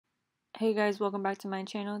Hey guys, welcome back to my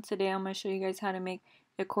channel. Today I'm going to show you guys how to make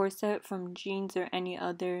a corset from jeans or any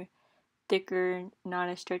other thicker, not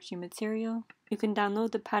as stretchy material. You can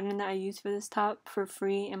download the pattern that I use for this top for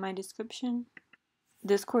free in my description.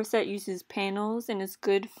 This corset uses panels and it's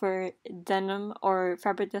good for denim or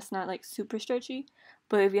fabric that's not like super stretchy.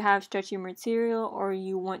 But if you have stretchy material or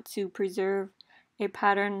you want to preserve a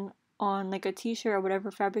pattern on like a t-shirt or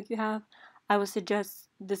whatever fabric you have, I would suggest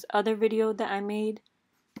this other video that I made.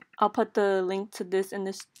 I'll put the link to this in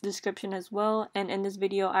this description as well, and in this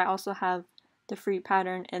video I also have the free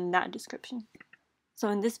pattern in that description. So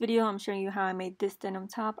in this video I'm showing you how I made this denim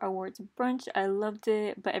top. I wore it to brunch, I loved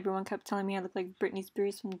it, but everyone kept telling me I look like Britney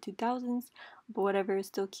Spears from the 2000s, but whatever, it's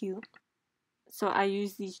still cute. So I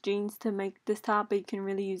use these jeans to make this top, but you can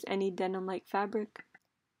really use any denim like fabric.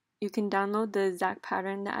 You can download the exact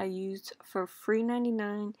pattern that I used for free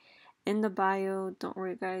 $99 in the bio. Don't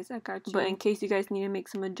worry guys, I got you. But in case you guys need to make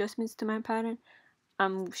some adjustments to my pattern,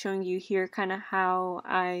 I'm showing you here kind of how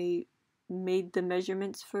I made the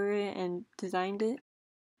measurements for it and designed it.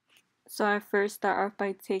 So I first start off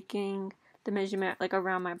by taking the measurement like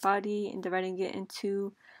around my body and dividing it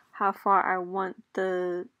into how far I want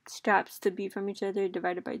the straps to be from each other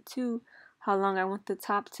divided by 2, how long I want the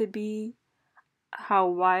top to be, how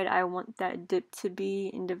wide I want that dip to be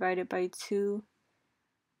and divided by 2,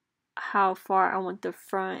 how far I want the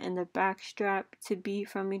front and the back strap to be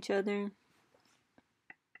from each other.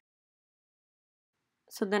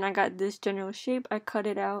 So then I got this general shape, I cut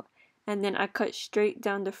it out, and then I cut straight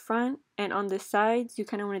down the front, and on the sides you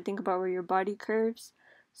kind of want to think about where your body curves.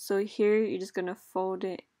 So here you're just going to fold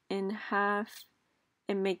it in half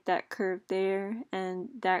and make that curve there, and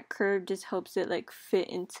that curve just helps it like fit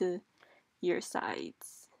into your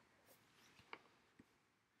sides.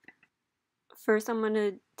 First I'm going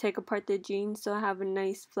to take apart the jeans so I have a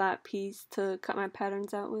nice flat piece to cut my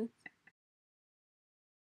patterns out with.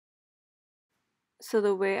 So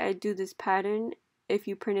the way I do this pattern, if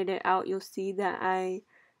you printed it out, you'll see that I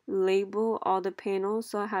label all the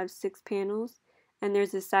panels. So I have 6 panels and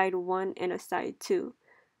there's a side 1 and a side 2.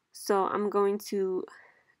 So I'm going to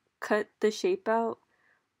cut the shape out,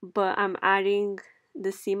 but I'm adding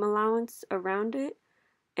the seam allowance around it,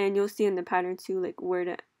 and you'll see in the pattern too like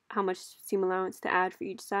how much seam allowance to add for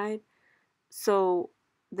each side. So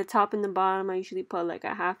the top and the bottom I usually put like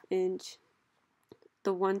a 1/2 inch.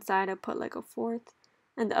 The one side I put like a 1/4,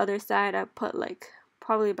 and the other side I put like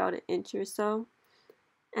probably about 1 inch or so.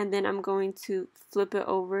 And then I'm going to flip it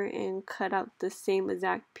over and cut out the same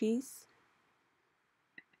exact piece.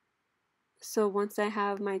 So once I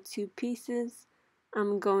have my 2 pieces,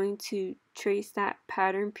 I'm going to trace that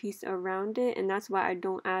pattern piece around it, and that's why I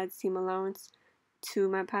don't add seam allowance to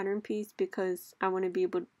my pattern piece, because I want to be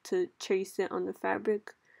able to trace it on the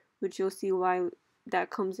fabric, which you'll see why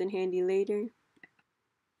that comes in handy later.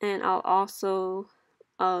 And I'll also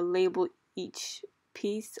label each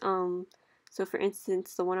piece. So for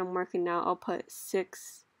instance, the one I'm working now, I'll put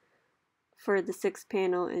 6 for the 6th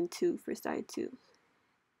panel and 2 for side 2.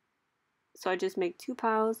 So I just make 2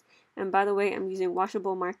 piles. And by the way, I'm using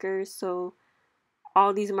washable markers, so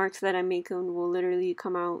all these marks that I'm making will literally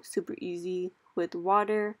come out super easy with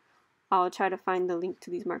water. I'll try to find the link to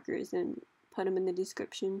these markers and put them in the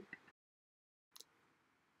description.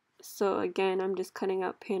 So again, I'm just cutting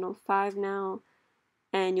out panel 5 now,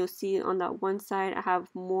 and you'll see on that one side I have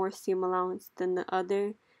more seam allowance than the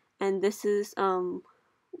other, and this is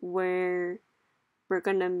where we're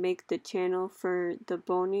gonna make the channel for the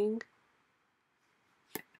boning.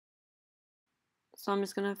 So I'm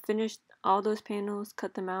just gonna finish all those panels,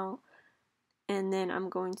 cut them out, and then I'm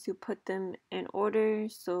going to put them in order.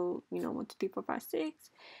 So 1, 2, 3, 4, 5,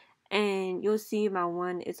 6, and you'll see my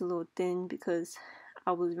one is a little thin because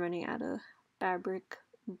I was running out of fabric,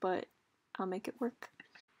 but I'll make it work.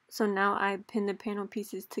 So now I pin the panel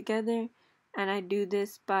pieces together, and I do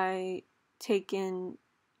this by taking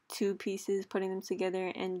 2 pieces, putting them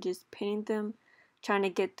together, and just pinning them, trying to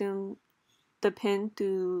get the pin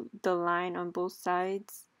through the line on both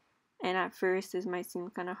sides. And at first this might seem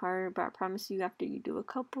kind of hard, but I promise you after you do a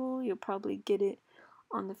couple, you'll probably get it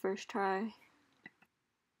on the first try.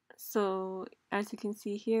 So as you can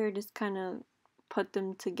see here, just kind of put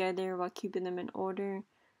them together while keeping them in order.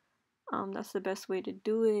 That's the best way to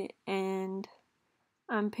do it. And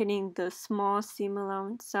I'm pinning the small seam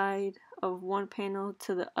allowance side of one panel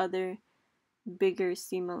to the other bigger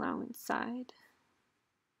seam allowance side.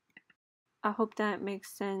 I hope that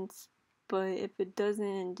makes sense, but if it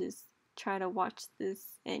doesn't, just try to watch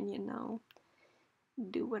this and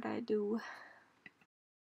do what I do.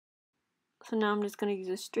 So now I'm just going to use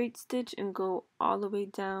a straight stitch and go all the way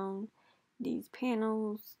down these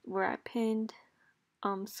panels where I pinned,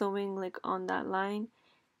 sewing like on that line,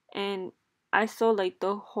 and I sew like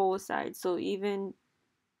the whole side, so even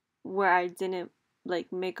where I didn't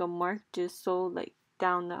like make a mark, just sew like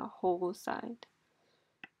down that whole side.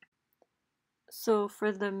 So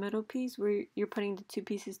for the middle piece where you're putting the two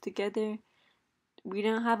pieces together, we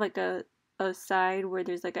don't have like a side where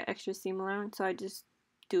there's like an extra seam allowance, so I just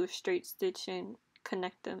do a straight stitch and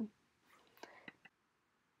connect them.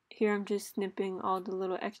 Here I'm just snipping all the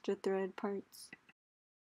little extra thread parts.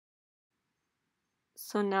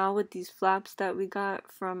 So now with these flaps that we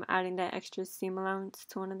got from adding that extra seam allowance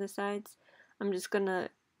to one of the sides, I'm just gonna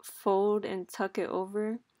fold and tuck it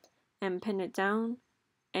over and pin it down.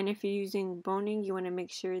 And if you're using boning, you want to make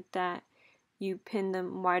sure that you pin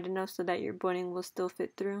them wide enough so that your boning will still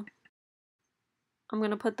fit through. I'm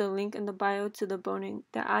going to put the link in the bio to the boning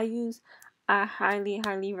that I use. I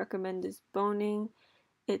highly recommend this boning.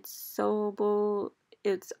 It's sewable,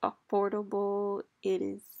 it's affordable, it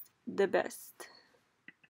is the best.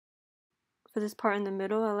 For this part in the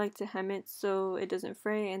middle, I like to hem it so it doesn't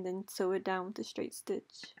fray and then sew it down with a straight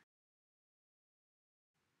stitch.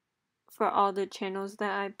 For all the channels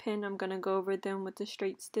that I pin, I'm going to go over them with a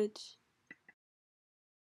straight stitch.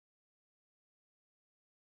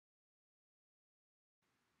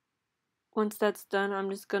 Once that's done,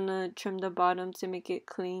 I'm just going to trim the bottom to make it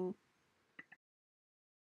clean.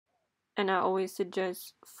 And I always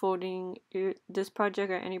suggest folding this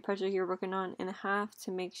project or any project you're working on in half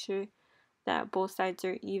to make sure that both sides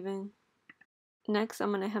are even. Next, I'm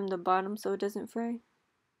going to hem the bottom so it doesn't fray.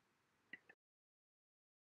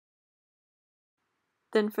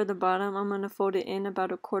 Then for the bottom, I'm going to fold it in about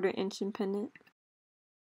 1/4 inch and pin it.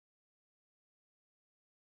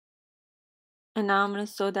 And now I'm going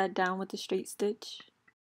to sew that down with a straight stitch.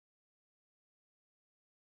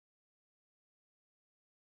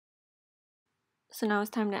 So now it's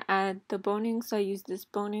time to add the boning. So I use this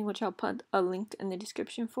boning, which I'll put a link in the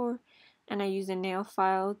description for. And I use a nail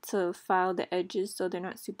file to file the edges so they're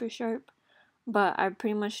not super sharp. But I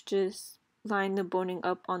pretty much just line the boning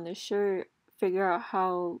up on the shirt, figure out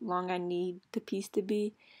how long I need the piece to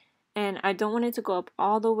be. And I don't want it to go up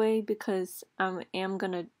all the way because I am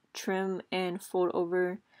going to trim and fold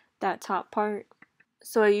over that top part.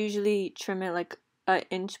 So I usually trim it like an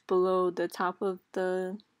inch below the top of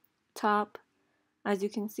the top, as you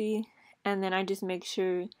can see. And then I just make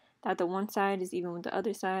sure that the one side is even with the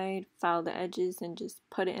other side, file the edges, and just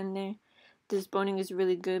put it in there. This boning is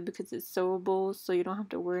really good because it's sewable, so you don't have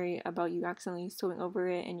to worry about you accidentally sewing over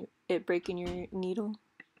it and it breaking your needle.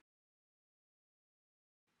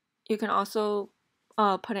 You can also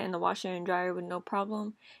put it in the washer and dryer with no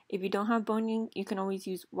problem. If you don't have boning, you can always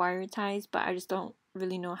use wire ties, but I just don't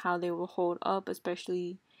really know how they will hold up,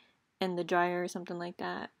 especially in the dryer or something like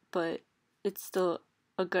that. But it's still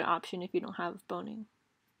a good option if you don't have boning.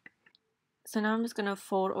 So now I'm just going to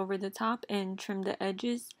fold over the top and trim the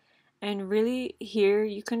edges. And really here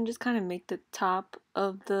you can just kind of make the top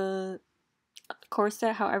of the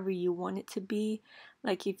corset however you want it to be.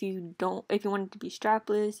 Like if you want it to be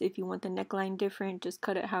strapless, if you want the neckline different, just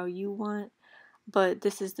cut it how you want. But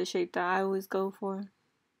this is the shape that I always go for.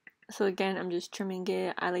 So again, I'm just trimming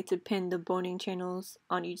it. I like to pin the boning channels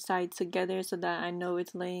on each side together so that I know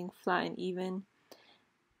it's laying flat and even.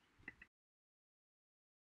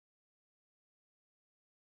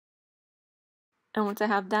 And once I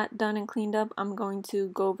have that done and cleaned up, I'm going to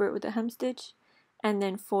go over it with a hem stitch and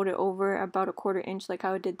then fold it over about 1/4 inch like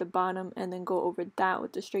how I did the bottom, and then go over that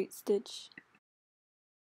with the straight stitch.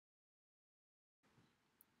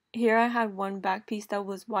 Here I had one back piece that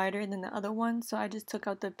was wider than the other one, so I just took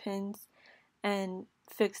out the pins and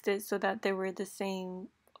fixed it so that they were the same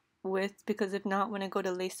width, because if not, when I go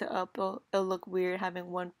to lace it up, it'll look weird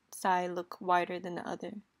having one side look wider than the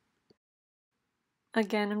other.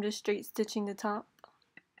 Again, I'm just straight stitching the top.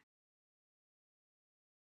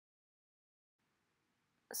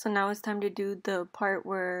 So now it's time to do the part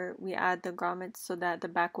where we add the grommets so that the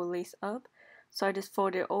back will lace up. So I just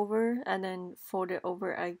fold it over and then fold it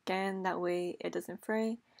over again, that way it doesn't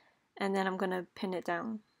fray. And then I'm going to pin it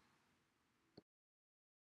down.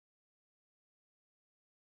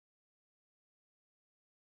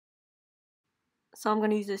 So I'm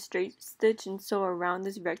going to use a straight stitch and sew around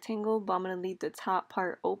this rectangle, but I'm going to leave the top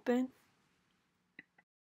part open.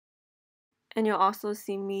 And you'll also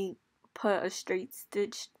see me put a straight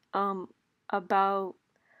stitch about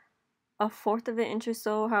 1/4 of an inch or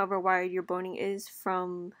so, however wide your boning is,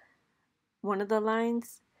 from one of the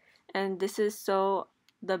lines. And this is so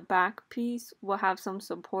the back piece will have some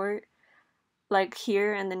support like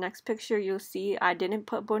here in the next picture, you'll see I didn't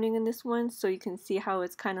put boning in this one, so you can see how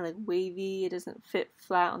it's kind of like wavy. It doesn't fit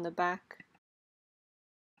flat on the back.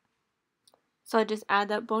 So I just add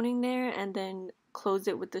that boning there and then close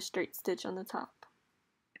it with the straight stitch on the top.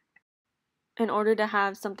 In order to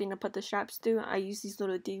have something to put the straps through, I use these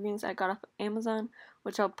little D-rings I got off of Amazon,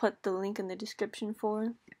 which I'll put the link in the description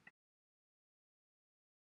for.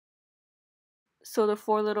 So the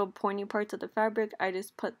 4 little pointy parts of the fabric, I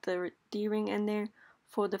just put the D-ring in there,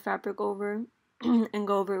 fold the fabric over, and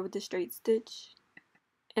go over it with the straight stitch.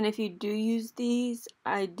 And if you do use these,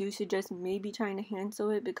 I do suggest maybe trying to hand sew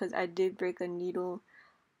it, because I did break a needle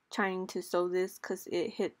trying to sew this because it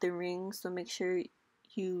hit the ring, so make sure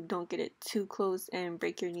you don't get it too close and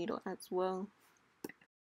break your needle as well.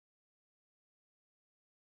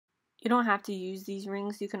 You don't have to use these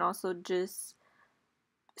rings. You can also just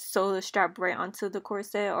sew the strap right onto the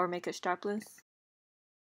corset or make it strapless.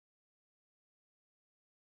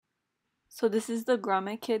 So this is the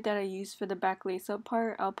grommet kit that I use for the back lace up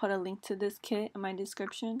part. I'll put a link to this kit in my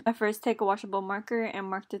description. I first take a washable marker and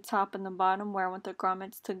mark the top and the bottom where I want the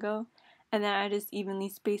grommets to go, and then I just evenly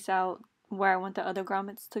space out where I want the other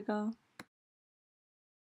grommets to go.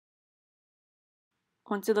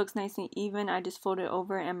 Once it looks nice and even, I just fold it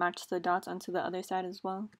over and match the dots onto the other side as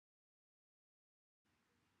well.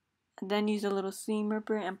 Then use a little seam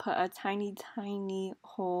ripper and put a tiny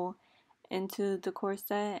hole into the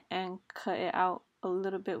corset and cut it out a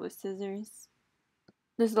little bit with scissors.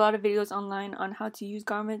 There's a lot of videos online on how to use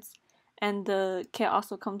garments, and the kit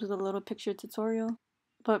also comes with a little picture tutorial.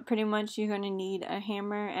 But pretty much you're going to need a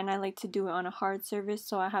hammer, and I like to do it on a hard surface,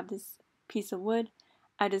 so I have this piece of wood.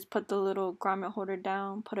 I just put the little grommet holder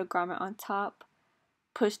down, put a grommet on top,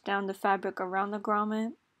 push down the fabric around the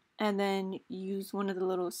grommet, and then use one of the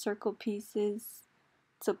little circle pieces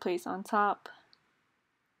to place on top.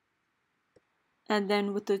 And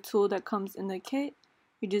then with the tool that comes in the kit,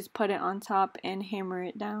 you just put it on top and hammer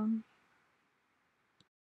it down.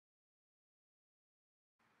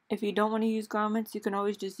 If you don't want to use grommets, you can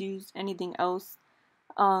always just use anything else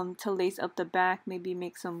to lace up the back, maybe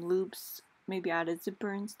make some loops, maybe add a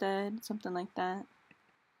zipper instead, something like that.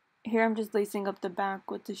 Here I'm just lacing up the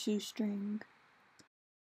back with the shoestring.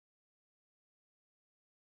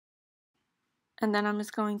 And then I'm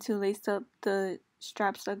just going to lace up the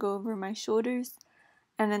straps that go over my shoulders.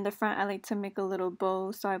 And in the front I like to make a little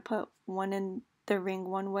bow, so I put one in the ring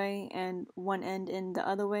one way and one end in the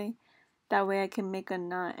other way. That way I can make a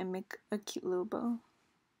knot and make a cute little bow.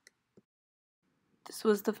 This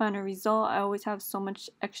was the final result. I always have so much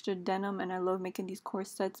extra denim and I love making these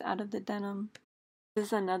corsets out of the denim. This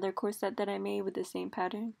is another corset that I made with the same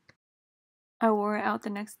pattern. I wore it out the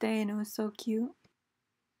next day and it was so cute.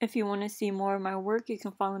 If you want to see more of my work, you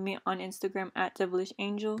can follow me on Instagram at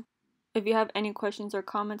Devalishangel. If you have any questions or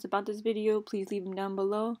comments about this video, please leave them down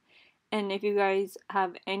below. And if you guys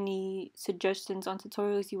have any suggestions on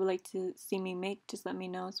tutorials you would like to see me make, just let me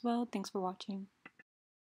know as well. Thanks for watching.